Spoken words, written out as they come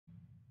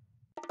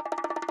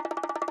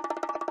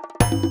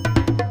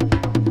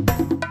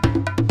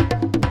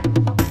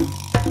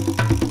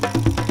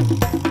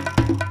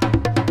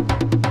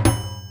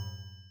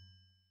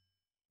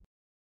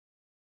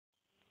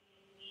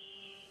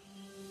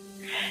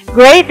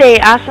Great day,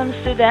 awesome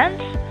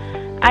students!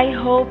 I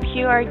hope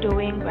you are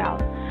doing well.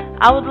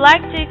 I would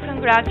like to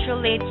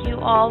congratulate you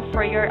all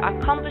for your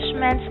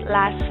accomplishments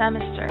last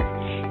semester.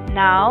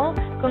 Now,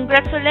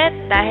 congrats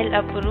ulit dahil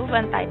approve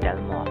ang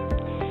title mo.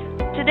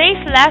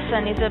 Today's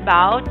lesson is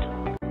about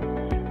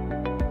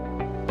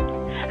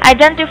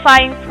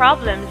identifying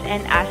problems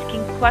and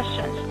asking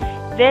questions.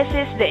 This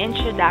is the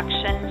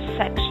introduction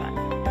section.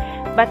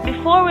 But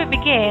before we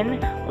begin,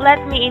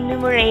 let me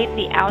enumerate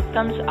the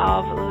outcomes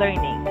of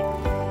learning.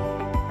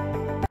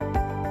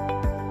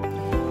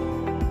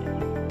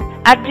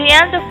 At the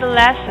end of the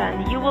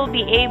lesson, you will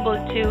be able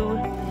to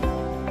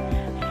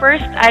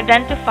first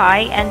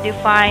identify and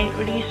define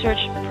research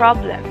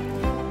problem.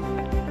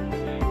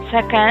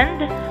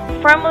 Second,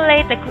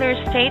 formulate a clear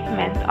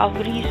statement of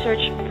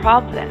research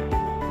problem.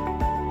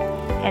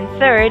 And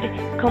third,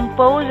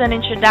 compose an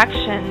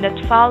introduction that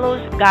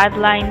follows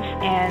guidelines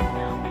and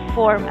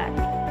format.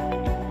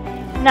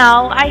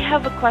 Now, I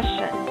have a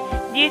question.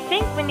 Do you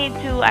think we need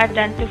to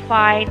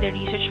identify the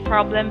research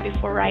problem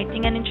before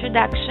writing an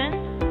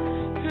introduction?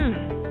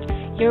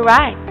 You're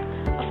right.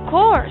 Of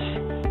course.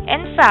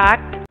 In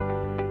fact,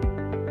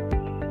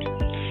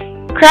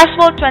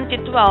 Creswell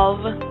 2012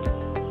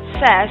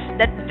 says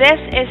that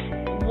this is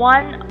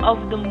one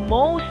of the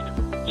most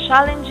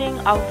challenging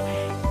of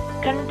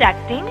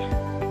conducting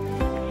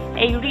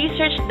a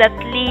research that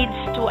leads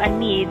to a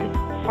need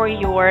for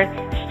your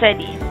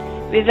study.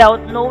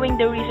 Without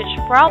knowing the research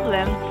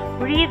problem,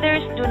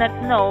 readers do not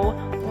know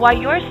why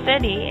your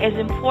study is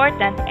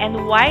important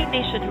and why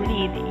they should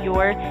read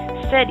your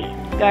study.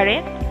 Got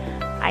it?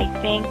 I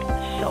think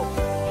so.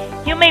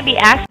 You may be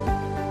asking,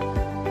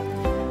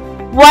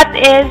 what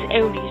is a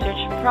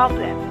research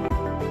problem?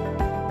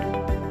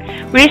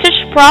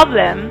 Research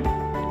problem,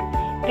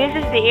 this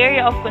is the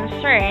area of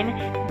concern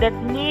that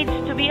needs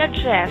to be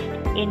addressed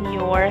in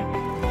your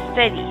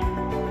study.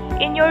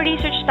 In your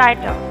research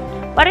title,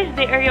 what is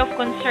the area of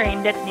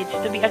concern that needs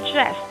to be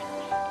addressed?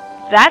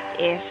 That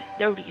is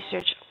the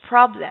research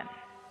problem.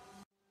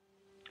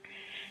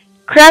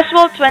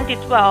 Creswell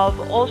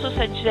 2012 also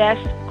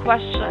suggests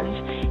questions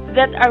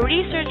that a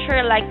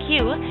researcher like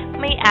you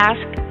may ask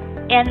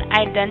in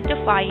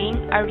identifying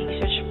a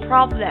research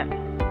problem.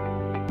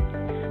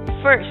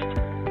 First,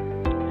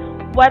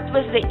 what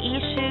was the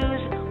issues,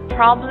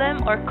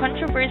 problem, or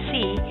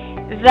controversy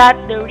that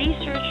the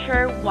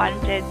researcher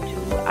wanted to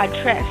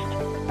address?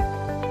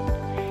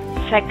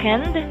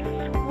 Second,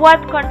 what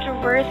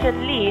controversy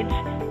leads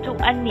to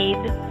a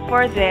need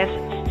for this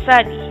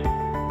study?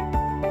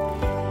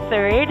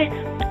 Third,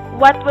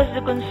 what was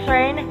the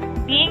concern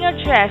being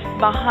addressed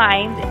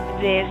behind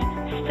this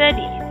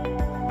study?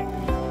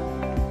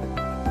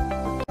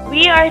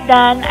 We are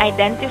done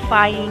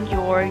identifying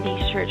your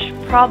research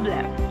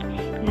problem.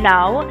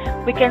 Now,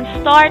 we can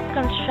start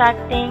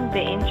constructing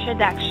the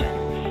introduction.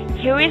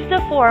 Here is the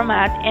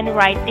format in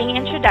writing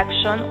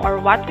introduction, or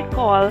what we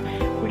call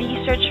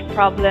research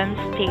problem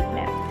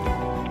statement.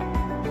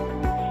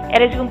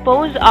 It is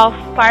composed of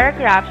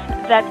paragraphs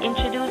that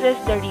introduces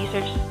the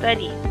research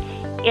study.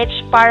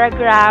 Each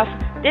paragraph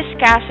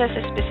discusses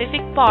a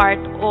specific part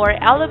or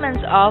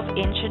elements of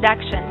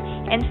introduction.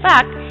 In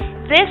fact,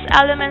 these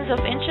elements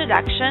of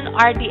introduction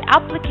are the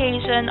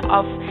application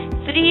of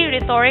 3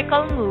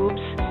 rhetorical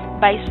moves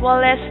by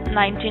Wallace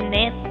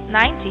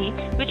 1990,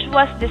 which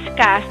was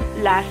discussed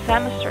last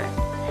semester.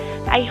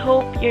 I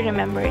hope you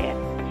remember it.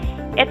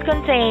 It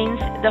contains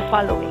the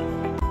following.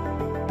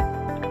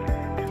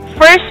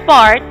 First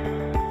part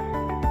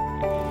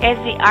is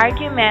the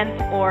argument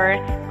or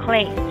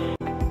claims.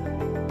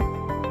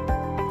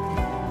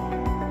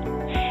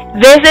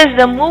 This is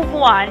the move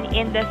 1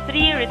 in the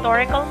 3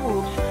 rhetorical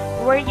moves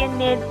where you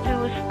need to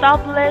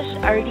establish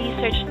a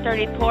research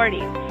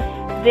territory.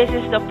 This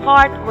is the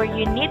part where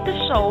you need to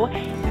show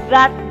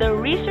that the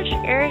research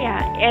area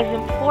is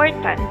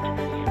important,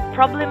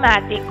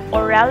 problematic,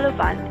 or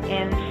relevant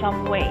in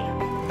some way.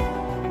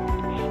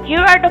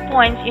 Here are the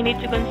points you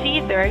need to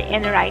consider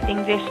in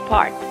writing this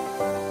part.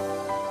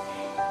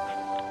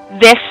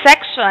 This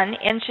section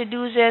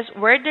introduces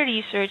where the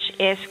research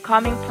is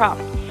coming from.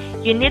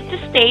 You need to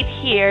state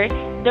here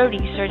the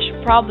research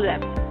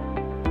problem.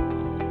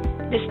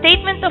 The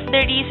statement of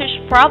the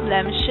research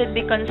problem should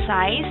be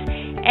concise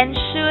and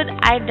should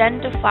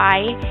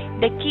identify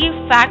the key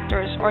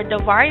factors or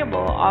the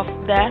variable of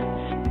the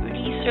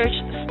research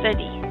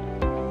study.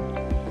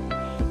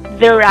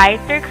 The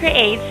writer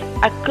creates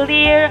a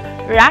clear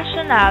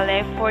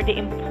rationale for the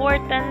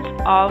importance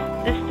of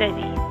the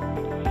study,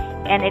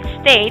 and it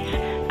states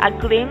a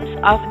glimpse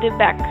of the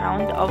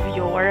background of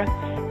your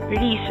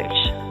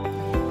research.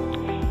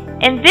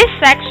 In this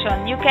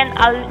section, you can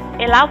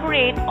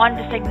elaborate on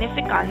the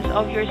significance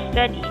of your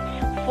study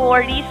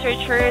for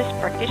researchers,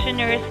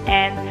 practitioners,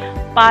 and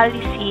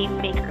policy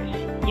makers.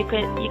 You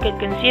could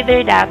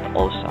consider that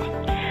also.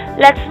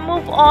 Let's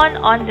move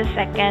on the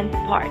second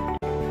part,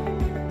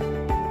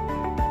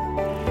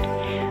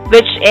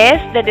 which is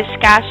the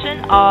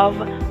discussion of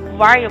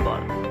variable.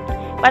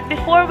 But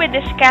before we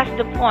discuss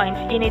the points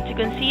you need to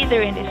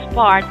consider in this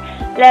part,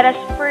 let us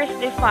first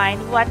define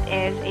what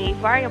is a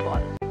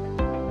variable.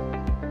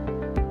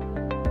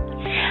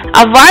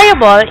 A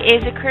variable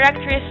is a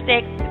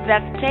characteristic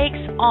that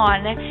takes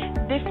on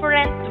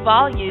different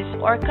values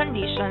or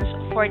conditions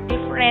for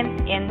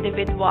different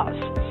individuals.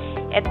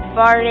 It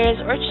varies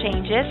or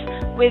changes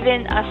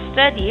within a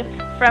study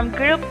from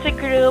group to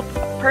group,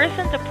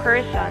 person to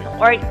person,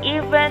 or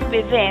even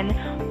within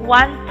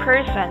one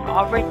person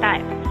over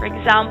time. For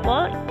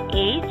example,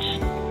 age,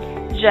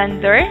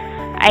 gender,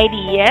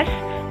 ideas,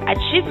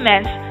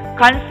 achievements,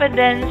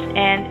 confidence,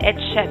 and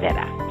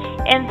etc.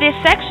 In this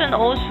section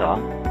also,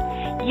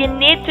 you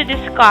need to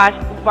discuss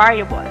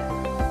variable.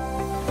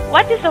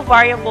 What is a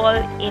variable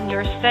in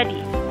your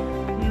study?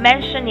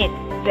 Mention it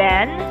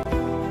then.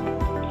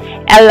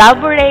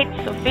 Elaborate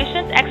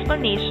sufficient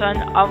explanation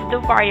of the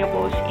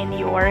variables in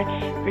your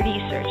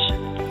research.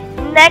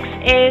 Next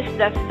is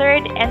the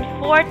third and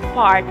fourth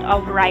part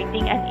of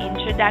writing an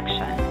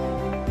introduction.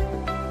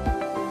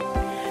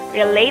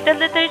 Related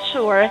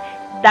literature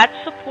that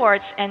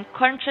supports and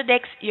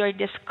contradicts your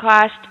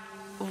discussed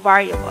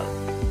variable.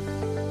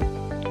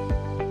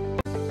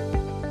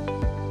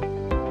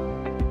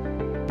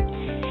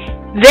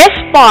 This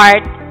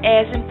part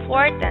is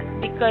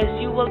important because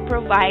you will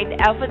provide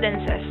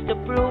evidences to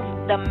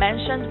prove the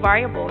mentioned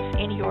variables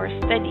in your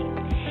study.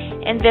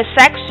 In this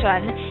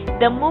section,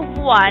 the move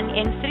 1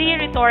 in 3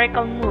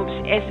 rhetorical moves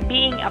is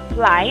being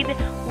applied,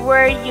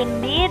 where you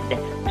need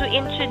to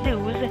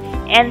introduce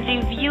and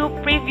review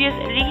previous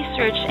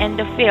research in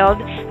the field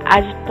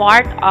as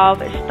part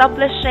of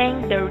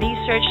establishing the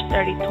research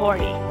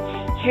territory.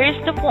 Here's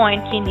the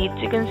point you need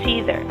to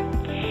consider.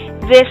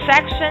 This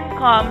section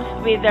comes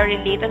with the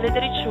related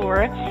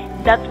literature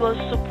that will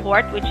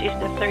support, which is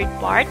the third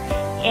part,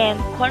 and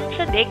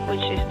contradict,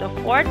 which is the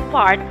fourth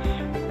part,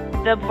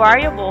 the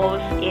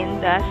variables in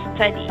the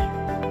study.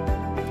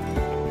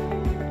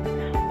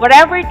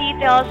 Whatever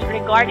details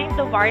regarding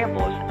the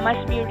variables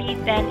must be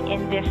written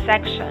in this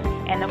section,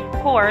 and of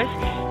course,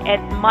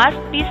 it must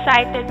be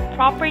cited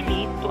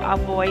properly to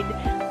avoid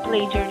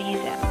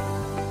plagiarism.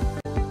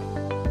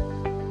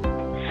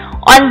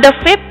 On the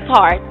fifth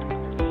part,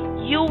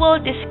 you will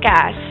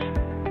discuss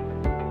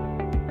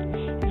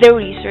the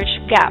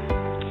research gap.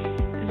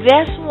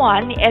 This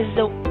one is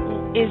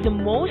the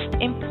most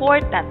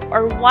important,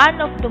 or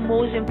one of the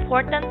most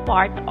important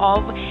part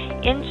of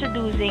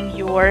introducing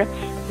your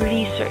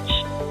research.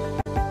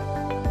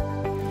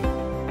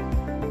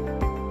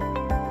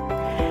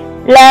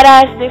 Let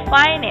us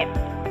define it.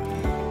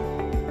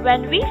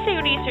 When we say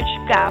research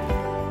gap,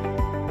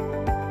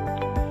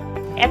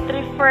 it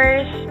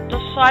refers to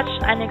such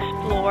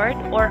unexplored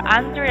or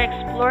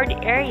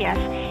underexplored areas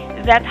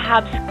that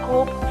have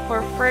scope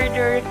for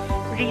further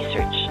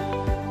research.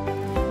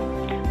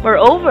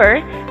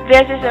 Moreover,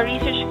 this is a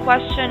research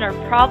question or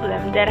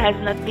problem that has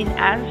not been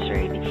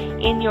answered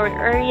in your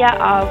area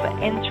of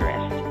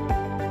interest.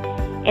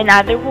 In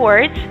other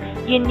words,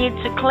 you need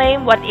to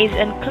claim what is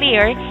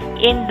unclear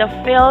in the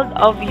field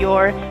of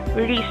your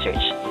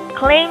research.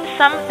 Claim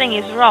something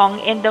is wrong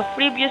in the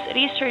previous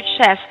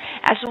researches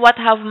as what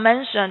have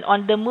mentioned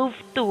on the move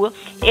 2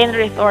 in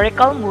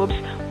rhetorical moves,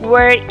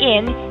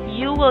 wherein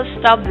you will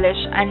establish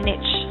a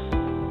niche.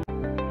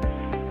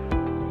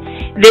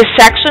 This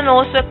section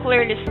also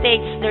clearly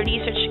states the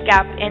research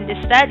gap in the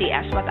study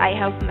as what I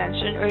have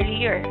mentioned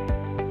earlier.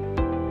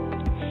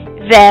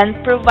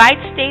 Then provide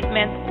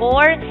statement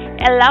or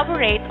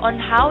elaborate on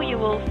how you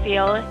will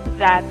fill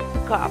that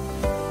gap.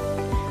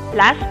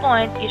 Last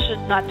point you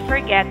should not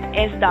forget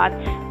is that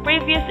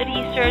previous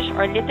research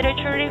or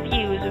literature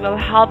reviews will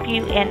help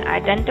you in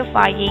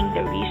identifying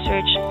the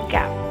research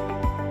gap.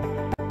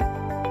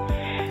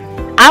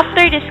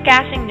 After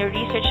discussing the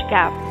research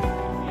gap,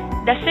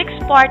 the sixth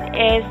part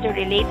is the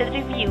related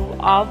review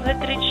of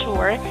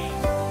literature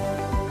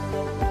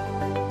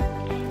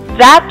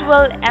that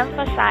will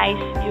emphasize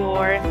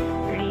your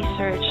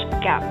research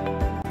gap.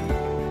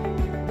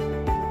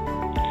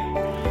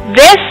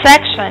 This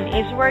section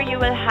is where you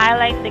will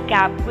highlight the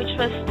gap which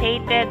was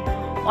stated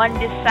on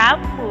the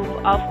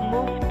sub-move of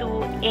Move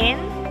 2 in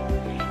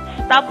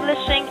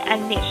establishing a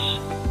niche.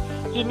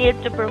 You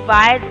need to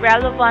provide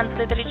relevant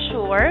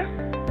literature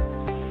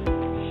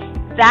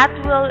that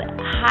will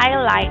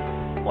highlight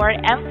or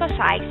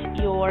emphasize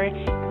your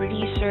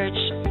research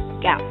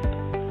gap.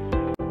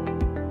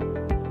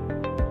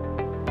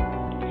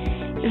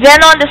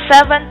 Then on the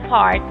seventh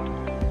part,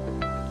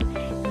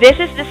 this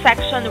is the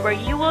section where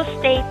you will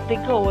state the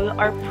goal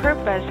or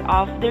purpose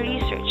of the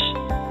research.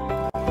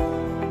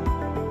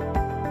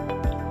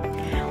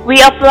 We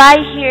apply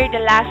here the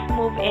last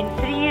move in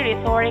 3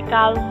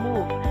 rhetorical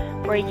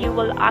move, where you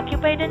will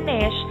occupy the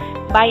niche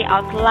by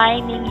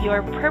outlining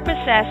your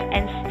purposes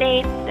and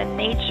state the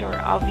nature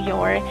of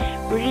your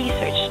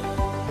research.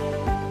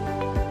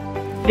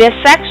 This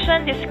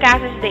section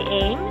discusses the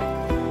aim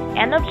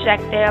and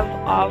objective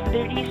of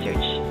the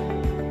research.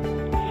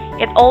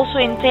 It also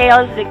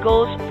entails the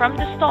goals from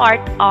the start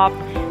up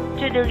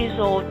to the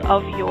result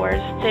of your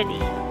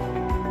study.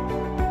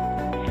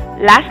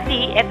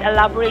 Lastly, it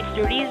elaborates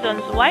the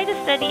reasons why the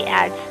study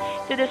adds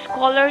to the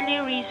scholarly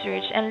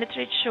research and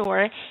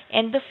literature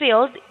in the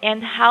field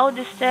and how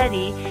the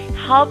study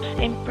helps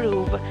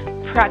improve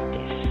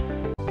practice.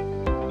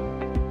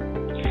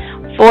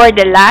 For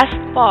the last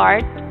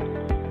part,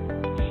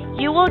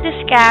 you will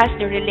discuss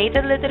the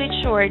related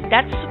literature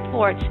that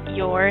supports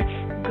your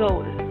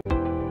goal.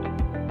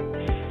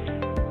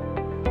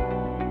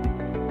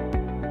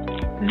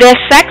 This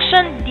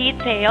section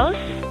details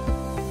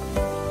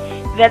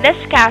the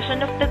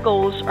discussion of the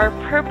goals or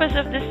purpose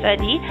of the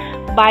study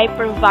by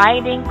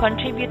providing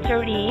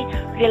contributory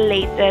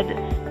related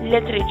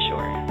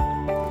literature.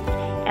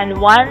 And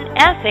one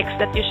ethics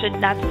that you should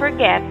not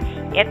forget,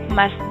 it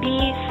must be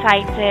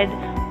cited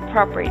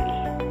properly.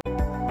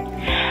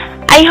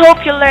 I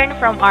hope you learned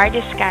from our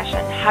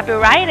discussion. Happy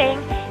writing!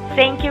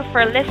 Thank you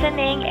for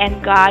listening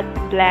and God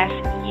bless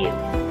you.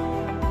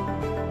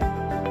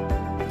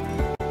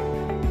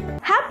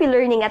 Happy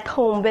learning at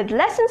home with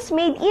lessons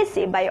made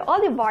easy by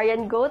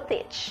Olivarian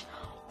GoTeach.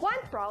 One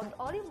proud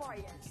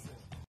Olivarians.